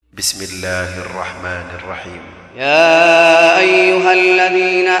بسم الله الرحمن الرحيم. يا أيها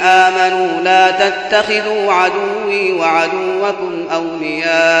الذين آمنوا لا تتخذوا عدوي وعدوكم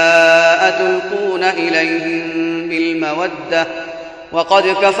أولياء تلقون إليهم بالمودة وقد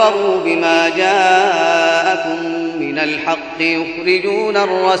كفروا بما جاءكم من الحق يخرجون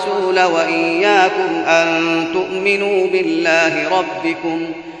الرسول وإياكم أن تؤمنوا بالله ربكم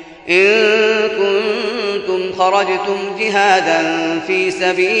إن كنتم خرجتم جهادا في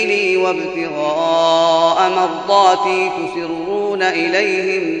سبيلي وابتغاء مرضاتي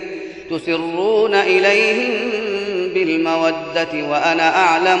تسرون إليهم بالمودة وأنا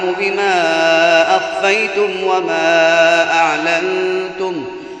أعلم بما أخفيتم وما أعلنتم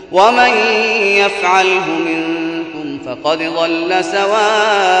ومن يفعله منكم فقد ضل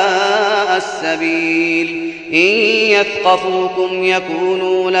سواء السبيل إن يثقفوكم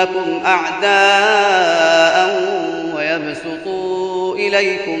يكونوا لكم أعداء ويبسطوا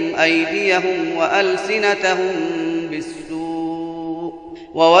إليكم أيديهم وألسنتهم بالسوء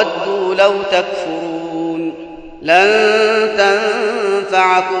وودوا لو تكفرون لن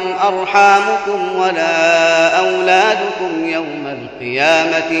تنفعكم أرحامكم ولا أولادكم يوم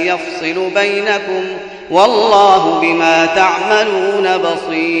القيامة يفصل بينكم والله بما تعملون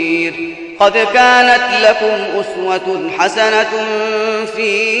بصير. قد كانت لكم أسوة حسنة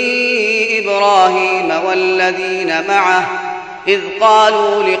في إبراهيم والذين معه إذ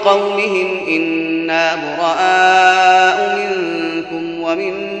قالوا لقومهم إنا براء منكم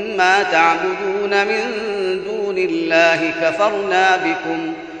ومما تعبدون من دون الله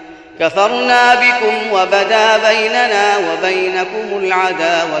كفرنا بكم وبدا بيننا وبينكم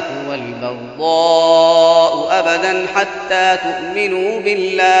العداوة والبغضاء أبدا حتى تؤمنوا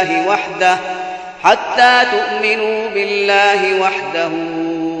بالله وحده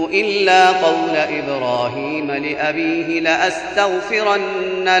إلا قول إبراهيم لأبيه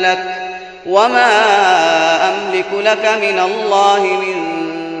لأستغفرن لك وما أملك لك من الله من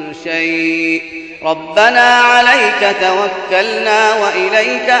شيء ربنا عليك توكلنا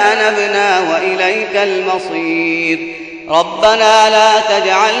وإليك أنبنا وإليك المصير ربنا لا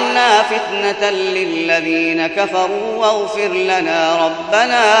تجعلنا فتنة للذين كفروا واغفر لنا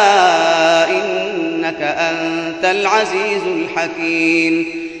ربنا إنك أنت العزيز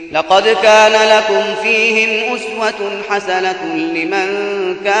الحكيم. لقد كان لكم فيهم أسوة حسنة لمن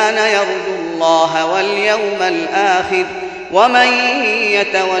كان يرجو الله واليوم الآخر ومن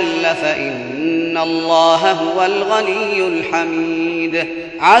يتول فإن الله هو الغني الحميد.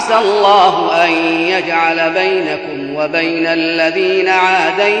 عسى الله أن يجعل بينكم وبين الذين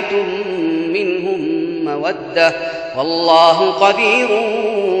عاديتم منهم مودة والله قدير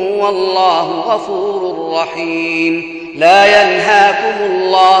والله غفور رحيم. لا ينهاكم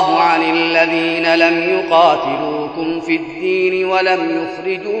الله عن الذين لم يقاتلوكم في الدين ولم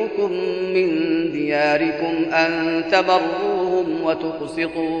يخرجوكم من دياركم أن تبروهم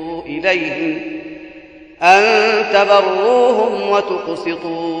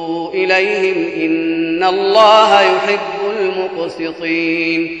وتقسطوا إليهم إن الله يحب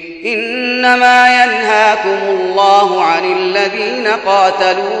المقسطين. إنما ينهاكم الله عن الذين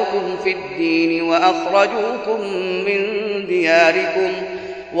قاتلوكم في الدين وأخرجوكم من دياركم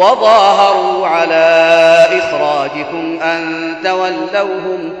وظاهروا على إخراجكم أن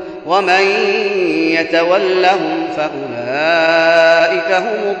تولوهم ومن يتولهم فأولئك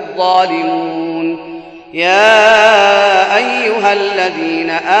هم الظالمون. يا أيها الذين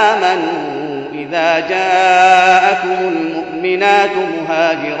آمنوا إذا جاءكم المؤمنات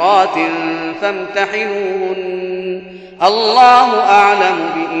مهاجرات فامتحنوهن الله أعلم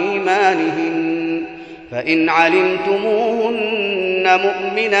بإيمانهن فإن علمتموهن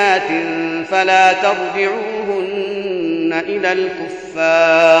مؤمنات فلا ترجعوهن إلى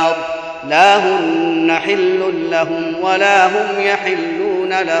الكفار لا هن حل لهم ولا هم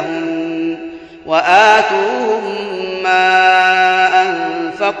يحلون لهم وآتوهم ما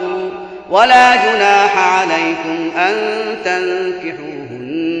أنفقوا ولا جناح عليكم أن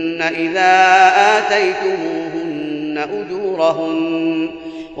تنكحوهن إذا آتيتموهن أجورهن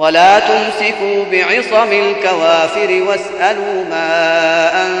ولا تمسكوا بعصم الكوافر واسألوا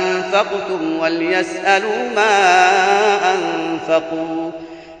ما أنفقتم وليسألوا ما أنفقوا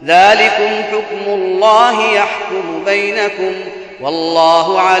ذلكم حكم الله يحكم بينكم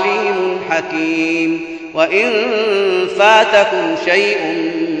والله عليم حكيم. وإن فاتكم شيء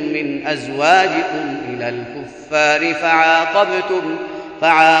من أزواجكم إلى الكفار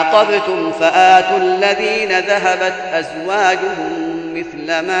فعاقبتم فآتوا الذين ذهبت أزواجهم مثل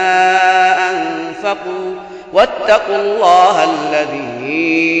ما أنفقوا واتقوا الله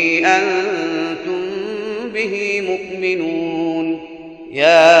الذي أنتم به مؤمنون.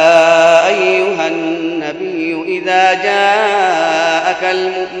 يا أيها النبي إذا جاءك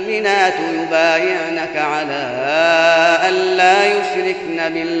المؤمنات يبايعنك على أن لا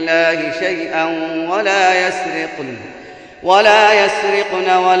يشركن بالله شيئا ولا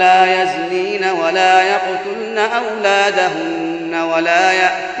يسرقن ولا يزنين ولا يقتلن أولادهن ولا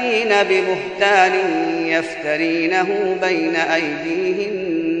يأتين ببهتان يفترينه بين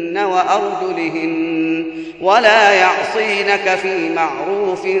أيديهن وأرجلهن ولا يعصينك في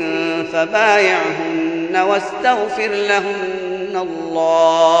معروف فبايعهن واستغفر لهن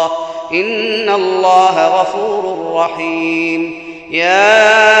الله إن الله غفور رحيم.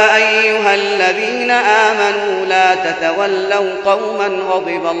 يا أيها الذين آمنوا لا تتولوا قوما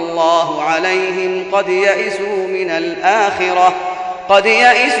غضب الله عليهم قد يئسوا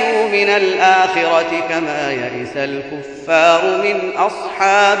من الآخرة كما يئس الكفار من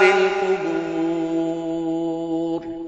أصحاب القبور.